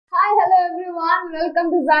everyone, welcome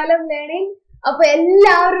to Xylem Learning. അപ്പോൾ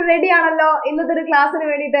എല്ലാവരും ready ആണല്ലോ ഇന്നത്തെ ഒരു ക്ലാസ്സിന്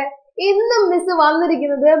വേണ്ടിയിട്ട്. ഇന്നും മിസ്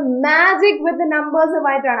വന്നിരിക്കുന്നത് മാജിക് വിത്ത്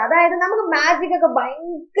നമ്പേഴ്സുമായിട്ടാണ്. അതായത് നമുക്ക് മാജിക് ഒക്കെ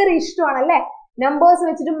ഭയങ്കര ഇഷ്ടമാണ് അല്ലേ? നമ്പേഴ്സ്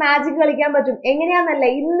വെച്ചിട്ട് മാജിക് കളിക്കാൻ പറ്റും. എങ്ങനെയാന്നല്ലേ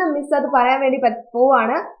ഇന്ന് മിസ് അത് പറയാൻ വേണ്ടി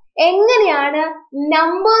പോവാണ്. എങ്ങനെയാണ്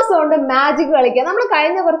നമ്പേഴ്സ് കൊണ്ട് മാജിക് കളിക്കുക? നമ്മൾ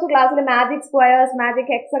കഴിഞ്ഞ കുറച്ച് ക്ലാസ്സിൽ മാജിക് സ്ക്വയേഴ്സ്,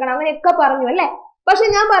 മാജിക് ഹെക്സഗൺ അങ്ങനെയൊക്കെ പറഞ്ഞു അല്ലേ? പക്ഷെ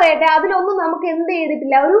ഞാൻ പറയട്ടെ, അതിലൊന്നും നമുക്ക് എന്ത്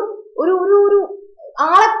ചെയ്തിട്ടില്ല, ഒരു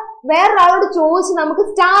ആളെ വേറൊരാളോട് ചോദിച്ച് നമുക്ക്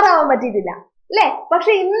സ്റ്റാർ ആവാൻ പറ്റിയിട്ടില്ല അല്ലെ?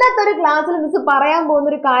 പക്ഷെ ഇന്നത്തെ ഒരു ക്ലാസ്സിൽ മിസ് പറയാൻ പോകുന്ന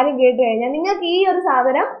ഒരു കാര്യം കേട്ട് കഴിഞ്ഞാൽ നിങ്ങൾക്ക് ഈ ഒരു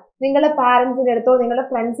സാധനം നിങ്ങളുടെ പാരന്റ്സിന്റെ അടുത്തോ നിങ്ങളുടെ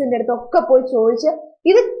ഫ്രണ്ട്സിന്റെ അടുത്തോ ഒക്കെ പോയി ചോദിച്ച്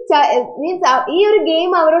ഇത് മീൻസ് ഈ ഒരു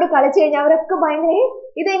ഗെയിം അവരോട് കളിച്ചു കഴിഞ്ഞാൽ അവരൊക്കെ ഭയങ്കര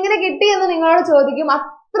ഇത് എങ്ങനെ കിട്ടിയെന്ന് നിങ്ങളോട് ചോദിക്കും.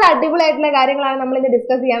 അത്ര അടിപൊളിയായിട്ടുള്ള കാര്യങ്ങളാണ് നമ്മൾ ഇന്ന്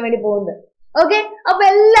ഡിസ്കസ് ചെയ്യാൻ വേണ്ടി പോകുന്നത്. ഓക്കെ, അപ്പൊ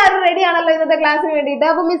എല്ലാവരും റെഡി ആണല്ലോ ഇന്നത്തെ ക്ലാസ്സിന് വേണ്ടിയിട്ട്.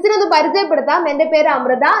 അപ്പൊ മിസ്സിനെ ഒന്ന് പരിചയപ്പെടുത്താം. എന്റെ പേര്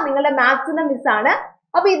അമൃത, നിങ്ങളുടെ മാത്സിന്റെ മിസ്സാണ്.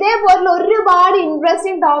 അപ്പൊ ഇതേപോലുള്ള ഒരുപാട്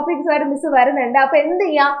ഇൻട്രസ്റ്റിംഗ് ടോപ്പിക്സ് ആയിട്ട് മിസ് വരുന്നുണ്ട്. അപ്പൊ എന്ത്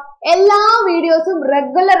ചെയ്യാം, എല്ലാ വീഡിയോസും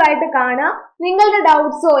റെഗുലർ ആയിട്ട് കാണുക. നിങ്ങളുടെ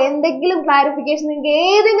ഡൗട്ട്സോ എന്തെങ്കിലും ക്ലാരിഫിക്കേഷൻ നിങ്ങൾക്ക്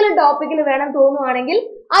ഏതെങ്കിലും ടോപ്പിക്കിൽ വേണം തോന്നുവാണെങ്കിൽ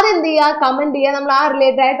അതെന്ത് ചെയ്യുക, കമന്റ് ചെയ്യുക. നമ്മൾ ആ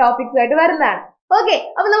റിലേറ്റഡ് ആയ ടോപ്പിക്സ് ആയിട്ട് വരുന്നതാണ്. ഓക്കെ,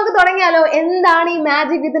 അപ്പൊ നമുക്ക് തുടങ്ങിയാലോ. എന്താണ് ഈ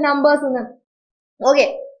മാജിക് വിത്ത് നമ്പേഴ്സ് എന്ന്? ഓക്കെ,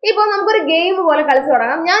 ഇപ്പൊ നമുക്കൊരു ഗെയിം പോലെ കളിച്ചു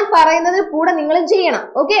തുടങ്ങാം. ഞാൻ പറയുന്നത് കൂടെ നിങ്ങളും ചെയ്യണം.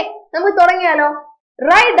 ഓക്കെ, നമുക്ക് തുടങ്ങിയാലോ.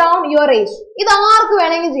 Write down your age. ഇത് ആർക്ക്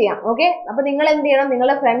വേണമെങ്കിൽ ചെയ്യാം. ഓക്കെ, അപ്പൊ നിങ്ങൾ എന്ത് ചെയ്യണം,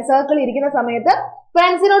 നിങ്ങളുടെ ഫ്രണ്ട് സർക്കിൾ ഇരിക്കുന്ന സമയത്ത്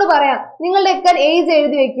ഫ്രണ്ട്സിനോട് പറയാം നിങ്ങളുടെ ഒക്കെ ഏജ്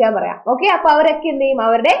എഴുതി വെക്കാൻ പറയാം. ഓക്കെ, അപ്പൊ അവരൊക്കെ എന്ത് ചെയ്യും,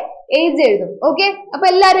 അവരുടെ ഏജ് എഴുതും. ഓക്കെ, അപ്പൊ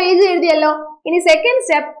എല്ലാവരും ഏജ് എഴുതിയല്ലോ. ഇനി second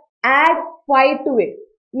step, add 5 to it.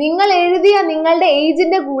 നിങ്ങൾ എഴുതിയ നിങ്ങളുടെ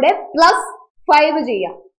ഏജിന്റെ കൂടെ +5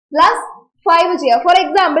 ചെയ്യാം. +5 ചെയ്യാം. ഫോർ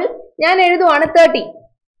എക്സാമ്പിൾ ഞാൻ എഴുതുവാണ് 30.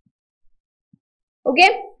 ഓക്കെ,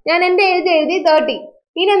 ഞാൻ എന്റെ ഏജ് എഴുതി 30.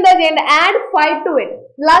 ഇനി എന്താ ചെയ്യേണ്ടത്, add 5 to it,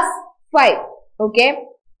 +5. Okay,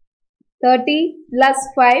 30 +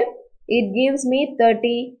 5 it gives me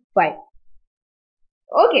 35.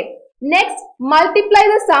 Okay, next multiply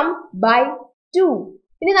the sum by 2.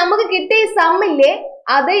 ഇനി നമുക്ക് കിട്ടിയ സം ഇല്ലേ,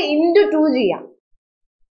 അത് ഇൻറ്റു 2 ചെയ്യാം.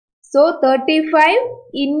 സോ 35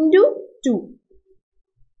 × 2.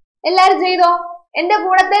 എല്ലാരും ചെയ്തോ? എന്റെ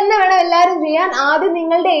കൂടെ തന്നെ വേണം എല്ലാരും ചെയ്യാൻ. ആദ്യം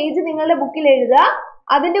നിങ്ങളുടെ ഏജ് നിങ്ങളുടെ ബുക്കിൽ എഴുതുക,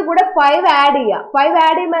 അതിന്റെ കൂടെ 5 ആഡ് ചെയ്യുക. 5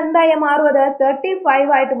 ആഡ് ചെയ്യുമ്പോൾ എന്തായി മാറും, അത് 35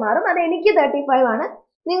 ആയിട്ട് മാറും. അത് എനിക്ക് 35 ആണ്.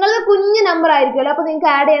 നിങ്ങളുടെ കുഞ്ഞു നമ്പർ ആയിരിക്കുമല്ലോ, അപ്പൊ നിങ്ങൾക്ക്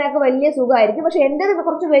ആഡ് ചെയ്യാനൊക്കെ വലിയ സുഖമായിരിക്കും. പക്ഷെ എന്റേത്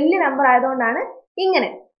കുറച്ച് വലിയ നമ്പർ ആയതുകൊണ്ടാണ് ഇങ്ങനെ.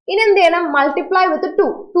 ഇനി എന്ത് ചെയ്യണം, മൾട്ടിപ്ലൈ വിത്ത്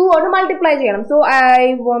 2 കൊണ്ട് മൾട്ടിപ്ലൈ ചെയ്യണം. So I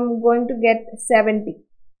am going to get 70.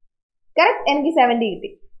 Correct, എനിക്ക് 70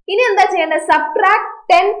 കിട്ടി. ഇനി എന്താ ചെയ്യേണ്ടത്, സബ്ട്രാക്ട്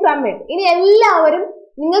 10 ഫ്രം ഇറ്റ്. ഇനി എല്ലാവരും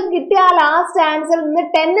നിങ്ങൾക്ക് കിട്ടിയ ആ ലാസ്റ്റ് ആൻസറിൽ നിന്ന്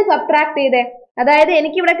 10 സബ്ട്രാക്ട് ചെയ്തേ. അതായത്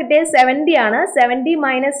എനിക്ക് ഇവിടെ കിട്ടിയത് 70 ആണ്. 70 -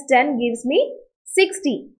 10 gives me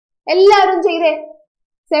 60. എല്ലാവരും ചെയ്തേ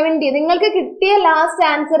 70. നിങ്ങൾക്ക് കിട്ടിയ ലാസ്റ്റ്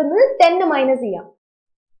ആൻസറിൽ നിന്ന് 10 മൈനസ് ചെയ്യാം.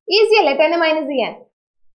 ഈസി അല്ലേ 10 മൈനസ് ചെയ്യാൻ?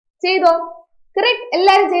 ചെയ്തോ? കറക്റ്റ്,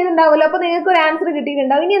 എല്ലാവരും ചെയ്തിട്ടുണ്ടാവുമല്ലോ. അപ്പൊ നിങ്ങൾക്ക് ഒരു ആൻസർ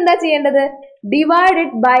കിട്ടിയിട്ടുണ്ടാവും. ഇനി എന്താ ചെയ്യേണ്ടത്, divide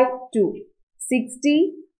it by 2. 60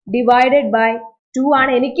 divided by 2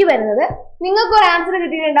 ആണ് എനിക്ക് വരുന്നത്. നിങ്ങൾക്ക് ഒരു ആൻസർ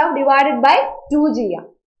കിട്ടിയിട്ടുണ്ടാവും. ഡിവൈഡഡ് ബൈ 2 ചെയ്യാം.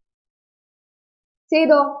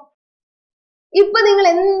 ചെയ്തോ? ഇപ്പൊ നിങ്ങൾ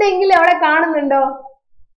എന്തെങ്കിലും അവിടെ കാണുന്നുണ്ടോ?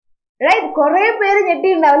 റൈറ്റ്, കുറെ പേര്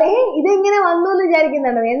ഞെട്ടിയിട്ടുണ്ടാവില്ലേ, ഇതെങ്ങനെ വന്നു എന്ന്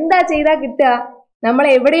വിചാരിക്കുന്നുണ്ടോ? എന്താ ചെയ്താൽ കിട്ടുക, നമ്മൾ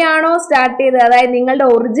എവിടെയാണോ സ്റ്റാർട്ട് ചെയ്തത്, അതായത് നിങ്ങളുടെ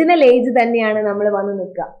ഒറിജിനൽ ഏജ് തന്നെയാണ് നമ്മൾ വന്ന്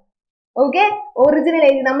നിൽക്കുക. ഓക്കെ, ഒറിജിനൽ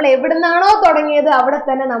ഏജ് നമ്മൾ എവിടെ നിന്നാണോ തുടങ്ങിയത് അവിടെ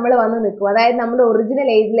തന്നെ നമ്മൾ വന്ന് നിൽക്കും. അതായത് നമ്മുടെ ഒറിജിനൽ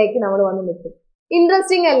ഏജിലേക്ക് നമ്മൾ വന്ന് നിൽക്കും.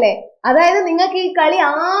 ഇൻട്രസ്റ്റിംഗ് അല്ലേ? അതായത് നിങ്ങൾക്ക് ഈ കളി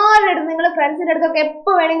ആരുടെ അടുത്ത്, നിങ്ങളുടെ ഫ്രണ്ട്സിന്റെ അടുത്തൊക്കെ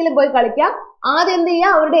എപ്പോ വേണമെങ്കിലും പോയി കളിക്കാം. ആദ്യം എന്ത്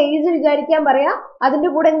ചെയ്യുക, അവരുടെ ഏജ് വിചാരിക്കാൻ പറയാം. അതിന്റെ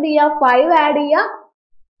കൂടെ എന്ത് ചെയ്യുക, 5 ആഡ് ചെയ്യുക.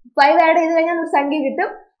 5 ആഡ് ചെയ്ത് കഴിഞ്ഞാൽ ഒരു സംഖ്യ കിട്ടും.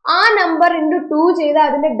 ആ നമ്പർ × 2 ചെയ്താൽ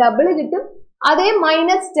അതിന്റെ ഡബിൾ കിട്ടും. അതേ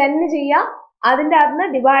 -10 ചെയ്യുക, അതിന്റെ അതിന്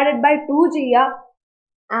ഡിവൈഡഡ് ബൈ 2 ചെയ്യുക.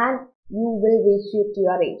 And you will reach it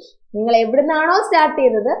your age. നിങ്ങൾ എവിടുന്നാണോ സ്റ്റാർട്ട്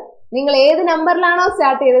ചെയ്തത്, നിങ്ങൾ ഏത് നമ്പറിലാണോ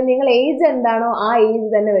സ്റ്റാർട്ട് ചെയ്തത്, നിങ്ങൾ ഏജ് എന്താണോ ആ ഏജ്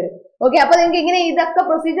തന്നെ വരും. ഓക്കെ, അപ്പൊ നിങ്ങൾക്ക് ഇങ്ങനെ ഇതൊക്കെ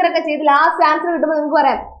പ്രൊസീജിയർ ഒക്കെ ചെയ്ത് ലാസ്റ്റ് ആൻസർ കിട്ടുമ്പോൾ നിങ്ങൾക്ക്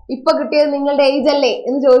പറയാം ഇപ്പൊ കിട്ടിയത് നിങ്ങളുടെ ഏജ് അല്ലേ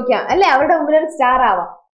എന്ന് ചോദിക്കാം അല്ലെ? അവരുടെ മുമ്പിൽ ഒരു സ്റ്റാർ ആവാം.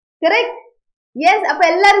 Correct, yes. അപ്പൊ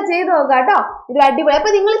എല്ലാവരും ചെയ്ത് നോക്കാം കേട്ടോ. ഇത് അടിപൊളി. അപ്പൊ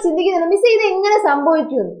നിങ്ങൾ ചിന്തിക്കുന്നുണ്ട് മിസ് ഇത് എങ്ങനെ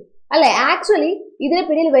സംഭവിക്കുമെന്ന് അല്ലെ? ആക്ച്വലി ഇതിന്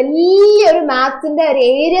പിന്നിൽ വലിയൊരു മാത്സിന്റെ ഒരു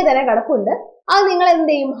ഏരിയ തന്നെ കിടക്കുന്നുണ്ട്. അത് നിങ്ങൾ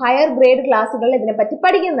എന്ത് ചെയ്യും, ഹയർ ഗ്രേഡ് ക്ലാസ്സുകളിൽ ഇതിനെപ്പറ്റി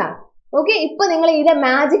പഠിക്കുന്നതാണ്. ഓക്കെ, ഇപ്പൊ നിങ്ങൾ ഇതിന്റെ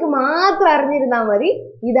മാജിക് മാത്രം അറിഞ്ഞിരുന്നാൽ മതി.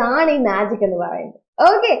 ഇതാണ് ഈ മാജിക് എന്ന് പറയുന്നത്.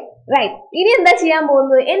 Okay, right. ഇനി എന്താ ചെയ്യാൻ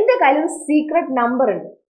പോകുന്നത്, എന്റെ കയ്യിൽ ഒരു സീക്രട്ട് നമ്പർ ഉണ്ട്.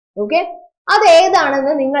 ഓക്കെ, അത്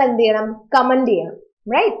ഏതാണെന്ന് നിങ്ങൾ എന്ത് ചെയ്യണം, കമന്റ് ചെയ്യണം.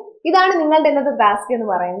 റൈറ്റ്, ഇതാണ് നിങ്ങളുടെ ഇന്നത്തെ ടാസ്ക് എന്ന്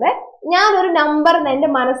പറയുന്നത്. ഞാനൊരു നമ്പർ എന്റെ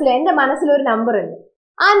മനസ്സിലൊരു നമ്പർ ഉണ്ട്.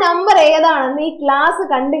 ആ നമ്പർ ഏതാണെന്ന് ഈ ക്ലാസ്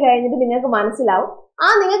കണ്ടു കഴിഞ്ഞിട്ട് നിങ്ങൾക്ക് മനസ്സിലാവും. ആ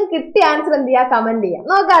നിങ്ങൾക്ക് കിട്ടിയ ആൻസർ എന്ത് ചെയ്യാ, കമന്റ് ചെയ്യാം.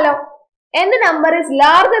 നോക്കാലോ. എന്റെ number is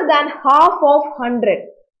larger than ½ of 100.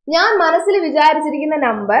 ഞാൻ മനസ്സിൽ വിചാരിച്ചിരിക്കുന്ന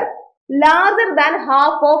number larger than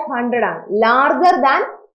half of 100 ആണ്. Larger than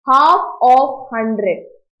half of 100.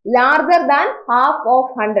 Larger than half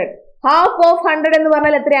of 100. Half of 100 എന്ന്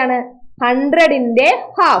പറഞ്ഞാൽ എത്രയാണ്? 100ന്റെ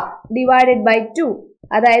ഹാഫ് ഡിവൈഡഡ് ബൈ 2,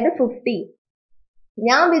 അതായത് 50.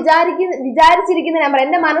 ഞാൻ വിചാരിച്ചിരിക്കുന്ന നമ്പർ,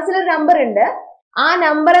 എന്റെ മനസ്സിലൊരു നമ്പർ ഉണ്ട്. ആ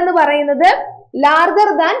നമ്പർ എന്ന് പറയുന്നത് ലാർജർ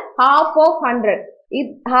ദാൻ ഹാഫ് ഓഫ് 100. ഈ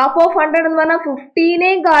ഹാഫ് ഓഫ് 100 എന്ന് പറഞ്ഞാൽ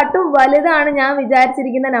 50നെയും കാട്ടും വലുതാണ് ഞാൻ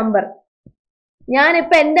വിചാരിച്ചിരിക്കുന്ന നമ്പർ.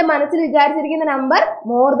 ഞാനിപ്പോ എന്റെ മനസ്സിൽ വിചാരിച്ചിരിക്കുന്ന നമ്പർ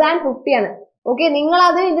മോർ ദാൻ 50 ആണ്. ഓക്കെ, നിങ്ങൾ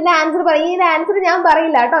അത് ഇതിന്റെ ആൻസർ പറയും. ഈ ആൻസർ ഞാൻ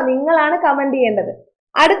പറയില്ല കേട്ടോ, നിങ്ങളാണ് കമന്റ് ചെയ്യേണ്ടത്.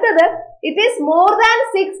 അടുത്തത്, it is more than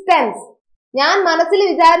 6 tens. ഞാൻ മനസ്സിൽ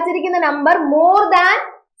വിചാരിച്ചിരിക്കുന്ന number more than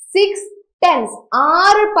 6 tens.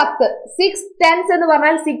 6 10. 6 tens എന്ന്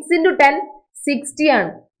പറഞ്ഞാൽ 6 into 10 60 ആണ്.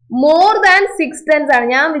 മോർ ദാൻ 6 tens ആണ്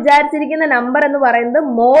ഞാൻ വിചാരിച്ചിരിക്കുന്ന നമ്പർ എന്ന് പറയുന്നത്.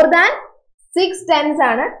 മോർ ദാൻ 6 tens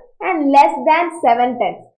ആണ്. And less than 7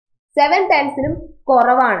 tens. 7 tensലും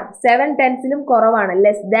കുറവാണ്. 7 tensലും കുറവാണ്.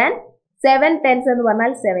 ലെസ് ദാൻ 7 tens എന്ന്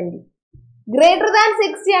പറഞ്ഞാൽ 70. ഗ്രേറ്റർ ദാൻ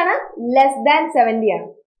 60 ആണ്. ലെസ് ദാൻ 70 ആണ്.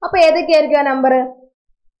 അപ്പൊ ഏതൊക്കെയായിരിക്കും ആ നമ്പർ?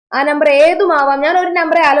 ആ നമ്പർ ഏതുമാവാം. ഞാൻ ഒരു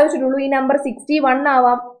നമ്പറെ ആലോചിച്ചിട്ടുള്ളൂ. ഈ നമ്പർ 61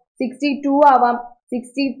 ആവാം, 62 ആവാം,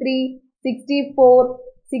 63, 64,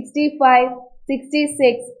 65,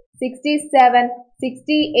 66, 67,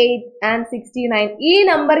 68 ആൻഡ് 69. ഈ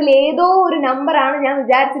നമ്പറിൽ ഏതോ ഒരു നമ്പറാണ് ഞാൻ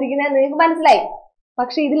വിചാരിച്ചിരിക്കുന്നത്. നിങ്ങൾക്ക് മനസ്സിലായി.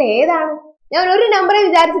 പക്ഷെ ഇതിൽ ഏതാണ്? ഞാൻ ഒരു നമ്പറേ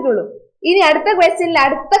വിചാരിച്ചിട്ടുള്ളൂ. ഇനി അടുത്ത ക്വസ്റ്റ്യനിൽ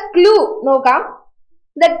അടുത്ത ക്ലൂ നോക്കാം.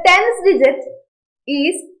 The 10th digit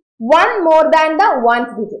is 1 more than the 1th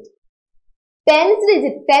digit. 10th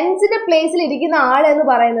digit, 10th പ്ലേസിൽ ഇരിക്കുന്ന ആൾ എന്ന്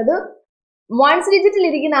പറയുന്നത് 1th ഡിജിറ്റിൽ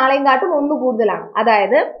ഇരിക്കുന്ന ആളെയും കാട്ടും ഒന്ന് കൂടുതലാണ്.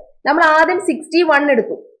 അതായത് നമ്മൾ ആദ്യം 61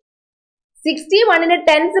 എടുത്തു. 61ന്റെ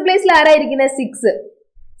 10th പ്ലേസിൽ ആരായിരിക്കുന്നത്? 6.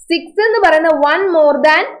 6 എന്ന് പറയുന്ന 1 more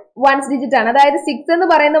than 1th digit ആണ്. അതായത് 6 എന്ന്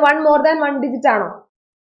പറയുന്നത് 1 more than 1 digit ആണോ?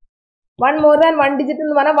 1 more than 1 digit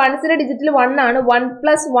എന്ന് പറഞ്ഞാൽ 1th ഡിജിറ്റിൽ 1 ആണ്. 1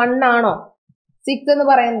 plus 1 ആണോ 6 എന്ന്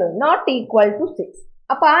പറയുന്നത്? Not equal to 6.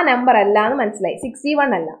 അപ്പൊ ആ നമ്പർ അല്ല എന്ന് മനസ്സിലായി.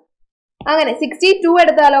 61 അല്ല. അങ്ങനെ 62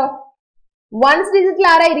 എടുത്താലോ? 1th ഡിജിറ്റിൽ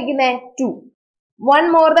ആരാ ഇരിക്കുന്നത്? 2. 1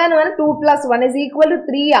 more than 1, 2 plus 1 is equal to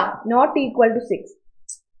 3 ആ. Not equal to 6.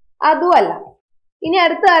 അതും അല്ല. ഇനി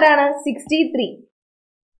അടുത്ത ആരാണ്? 63.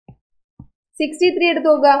 63 എടുത്ത്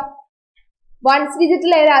നോക്കുക. 1th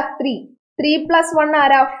ഡിജിറ്റിൽ ആരാ? 3. 3 plus 1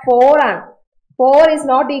 ആരാ? 4 ആണ്. 4 is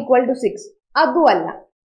not equal to 6. അതും അല്ല.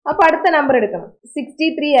 അപ്പൊ അടുത്ത നമ്പർ എടുക്കണം.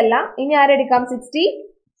 63 അല്ല. ഇനി ആരെടുക്കാം?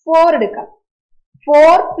 64 എടുക്കാം.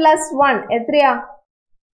 4 plus 1 എത്രയാ?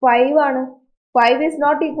 5 ആണ്. 5 is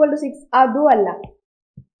not equal to 6. അതും അല്ല.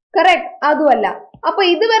 കറക്റ്റ്, അതും അല്ല. അപ്പൊ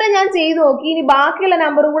ഇതുവരെ ഞാൻ ചെയ്തു നോക്കി. ഇനി ബാക്കിയുള്ള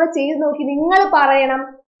നമ്പറും കൂടെ ചെയ്തു നോക്കി നിങ്ങൾ പറയണം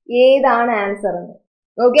ഏതാണ് ആൻസർ എന്ന്.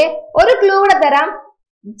 ഓക്കെ, ഒരു ക്ലൂ കൂടെ തരാം.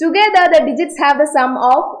 Together the digits have the sum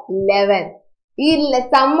of 11. ഈ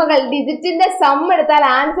സമ്മുകൾ, ഡിജിറ്റിന്റെ സം എടുത്താൽ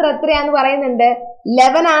ആൻസർ എത്രയാന്ന് പറയുന്നുണ്ട്?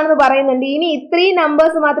 11 ആണെന്ന് പറയുന്നുണ്ട്. ഇനി ഇത്രയും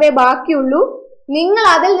നമ്പേഴ്സ് മാത്രമേ ബാക്കിയുള്ളൂ. നിങ്ങൾ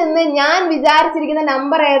അതിൽ നിന്ന് ഞാൻ വിചാരിച്ചിരിക്കുന്ന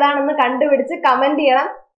നമ്പർ ഏതാണെന്ന് കണ്ടുപിടിച്ച് കമന്റ് ചെയ്യണം.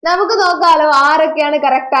 നമുക്ക് നോക്കാലോ ആരൊക്കെയാണ്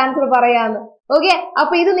കറക്റ്റ് ആൻസർ പറയാന്ന്. ഓക്കെ,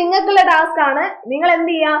 അപ്പൊ ഇത് നിങ്ങൾക്കുള്ള ടാസ്ക് ആണ്. നിങ്ങൾ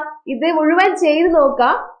എന്ത് ചെയ്യാ? ഇത് മുഴുവൻ ചെയ്ത്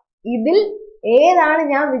നോക്കുക. ഇതിൽ ഏതാണ്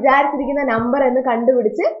ഞാൻ വിചാരിച്ചിരിക്കുന്ന നമ്പർ എന്ന്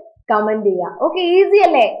കണ്ടുപിടിച്ച് കമന്റ് ചെയ്യുക. ഓക്കെ, ഈസി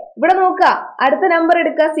അല്ലേ? ഇവിടെ നോക്കുക. അടുത്ത നമ്പർ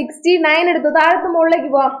എടുക്കുക. 69 എടുത്തു. താഴത്തെ മുകളിലേക്ക്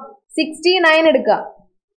പോവാം. 69 എടുക്കുക.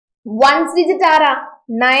 1th ഡിജിറ്റ് ആരാ?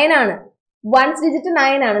 9 ആണ്. 1th ഡിജിറ്റ്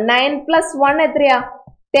 9 ആണ്. 9 plus 1 എത്രയാ?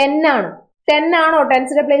 10 ആണ്. 10 ആണോ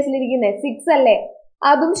 10th പ്ലേസിൽ ഇരിക്കുന്നത്? 6 അല്ലേ?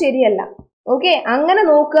 അതും ശരിയല്ല. ഓക്കെ, അങ്ങനെ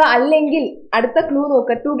നോക്കുക. അല്ലെങ്കിൽ അടുത്ത ക്ലൂ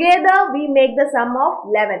നോക്കുക. Together we make the sum of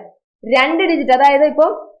 11. 2 digit, അതായത് ഇപ്പൊ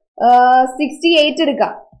 68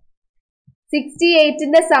 എടുക്കാം.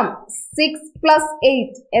 68ന്റെ സം 6 plus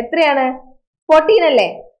 8 എത്രയാണ്? 14 അല്ലേ?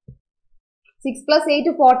 6 plus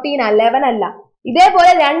 8 14 ആ, 11 അല്ല.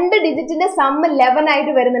 ഇതേപോലെ 2 ഡിജിറ്റിന്റെ സം 11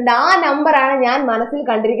 ആയിട്ട് വരുന്നുണ്ട്. ആ നമ്പർ ആണ് ഞാൻ മനസ്സിൽ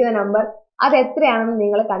കണ്ടിരിക്കുന്ന നമ്പർ. അത് എത്രയാണെന്ന്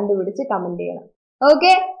നിങ്ങൾ കണ്ടുപിടിച്ച് കമന്റ് ചെയ്യണം.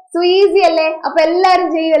 ഓക്കെ, സോ ഈസി അല്ലേ? അപ്പൊ എല്ലാവരും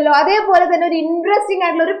ചെയ്യുമല്ലോ. അതേപോലെ തന്നെ ഒരു ഇൻട്രസ്റ്റിംഗ്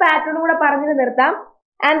ആയിട്ടുള്ള ഒരു പാറ്റേൺ കൂടെ പറഞ്ഞു നിർത്താം.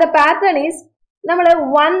 ആൻഡ് ദ പാറ്റേൺ ഈസ്, നമ്മൾ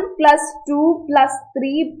 1 plus 2 plus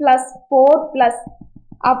 3 plus 4 plus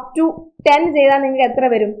up to 10 ചെയ്താൽ നിങ്ങൾക്ക് എത്ര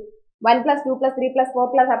വരും? 1 plus 2 plus 3 plus 4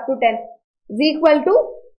 plus up to 10 is equal to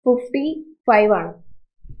 55 ആണ്.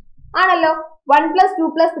 ആണല്ലോ? 1 plus 2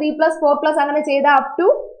 plus 3 plus 4 plus അങ്ങനെ ചെയ്താൽ up to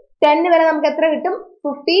 10 വരെ നമുക്ക് എത്ര കിട്ടും?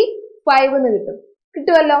 55 എന്ന് കിട്ടും.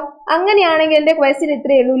 കിട്ടുമല്ലോ? അങ്ങനെയാണെങ്കിൽ എന്റെ ക്വസ്റ്റ്യൻ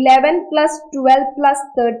ഇത്രയേ ഉള്ളൂ. 11 plus 12 plus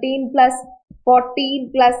 13 plus 14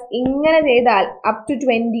 plus ഇങ്ങനെ ചെയ്താൽ up to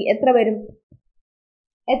 20 എത്ര വരും?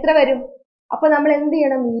 എത്ര വരും? അപ്പൊ നമ്മൾ എന്ത്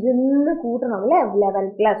ചെയ്യണം? ഇരുന്ന് കൂട്ടണം അല്ലെ? 11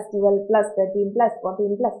 plus 12 plus 13 plus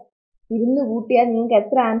 14 plus ഇരുന്ന് കൂട്ടിയാൽ നിങ്ങൾക്ക്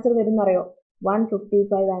എത്ര ആൻസർ വരും എന്നറിയോ?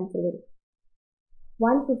 155 ആൻസർ വരും.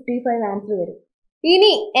 155 ആൻസർ വരും.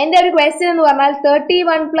 ഇനി എന്റെ ഒരു ക്വസ്റ്റ്യൻ എന്ന് പറഞ്ഞാൽ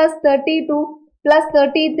 31 പ്ലസ് 32 പ്ലസ്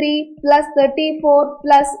 33 പ്ലസ് 34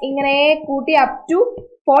 പ്ലസ് ഇങ്ങനെ കൂട്ടി അപ് ടു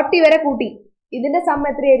 40 വരെ കൂട്ടി. ഇതിന്റെ സം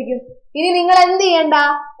എത്രയായിരിക്കും? ഇനി നിങ്ങൾ എന്ത് ചെയ്യണ്ട,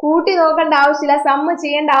 കൂട്ടി നോക്കേണ്ട ആവശ്യമില്ല, സമ്മ്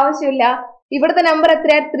ചെയ്യേണ്ട ആവശ്യമില്ല. ഇവിടുത്തെ നമ്പർ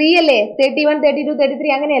എത്രയാ? 3 അല്ലേ? 31, 32,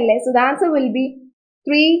 33 അങ്ങനെയല്ലേ? So the answer will be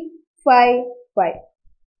 355.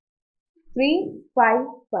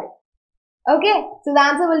 355. Okay, so the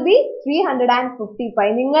answer will be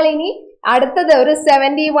 355. നിങ്ങൾ ഇനി അടുത്തത് ഒരു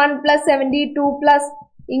 71 പ്ലസ് 72 പ്ലസ്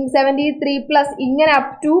 73 പ്ലസ് ഇങ്ങനെ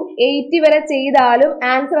അപ് ടു 80 വരെ ചെയ്താലും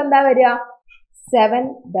ആൻസർ എന്താ വരിക?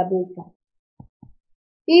 755.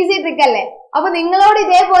 ഈസി ട്രിക്ക് അല്ലേ? അപ്പൊ നിങ്ങളോട്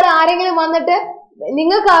ഇതേപോലെ ആരെങ്കിലും വന്നിട്ട്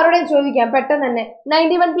നിങ്ങൾക്ക് ആരോടും ചോദിക്കാം പെട്ടെന്ന് തന്നെ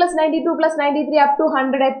 91 പ്ലസ് 92 പ്ലസ് 93 അപ് ടു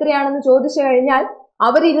 100 എത്രയാണെന്ന് ചോദിച്ചു കഴിഞ്ഞാൽ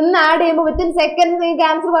അവർ ഇരുന്ന് ആഡ് ചെയ്യുമ്പോൾ വിത്തിൻ സെക്കൻഡ് നിങ്ങൾക്ക്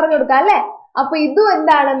ആൻസർ പറഞ്ഞു കൊടുക്കാം അല്ലേ? അപ്പൊ ഇതും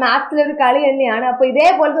എന്താണ്, മാത്സിലൊരു കളി തന്നെയാണ്. അപ്പൊ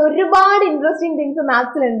ഇതേപോലത്തെ ഒരുപാട് ഇൻട്രസ്റ്റിംഗ് തിങ്സ്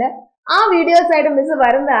മാത്സിലുണ്ട്. ആ വീഡിയോസ് ആയിട്ട് മിസ്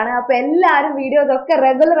വരുന്നതാണ്. അപ്പൊ എല്ലാവരും വീഡിയോസ് ഒക്കെ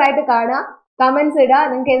റെഗുലർ ആയിട്ട് കാണുക, കമന്റ്സ് ഇടുക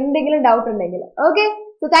നിങ്ങൾക്ക് എന്തെങ്കിലും ഡൗട്ട് ഉണ്ടെങ്കിൽ. Okay,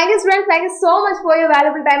 so thank you students, thank you so much for your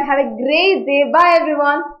valuable time. Have a great day. Bye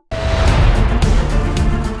everyone.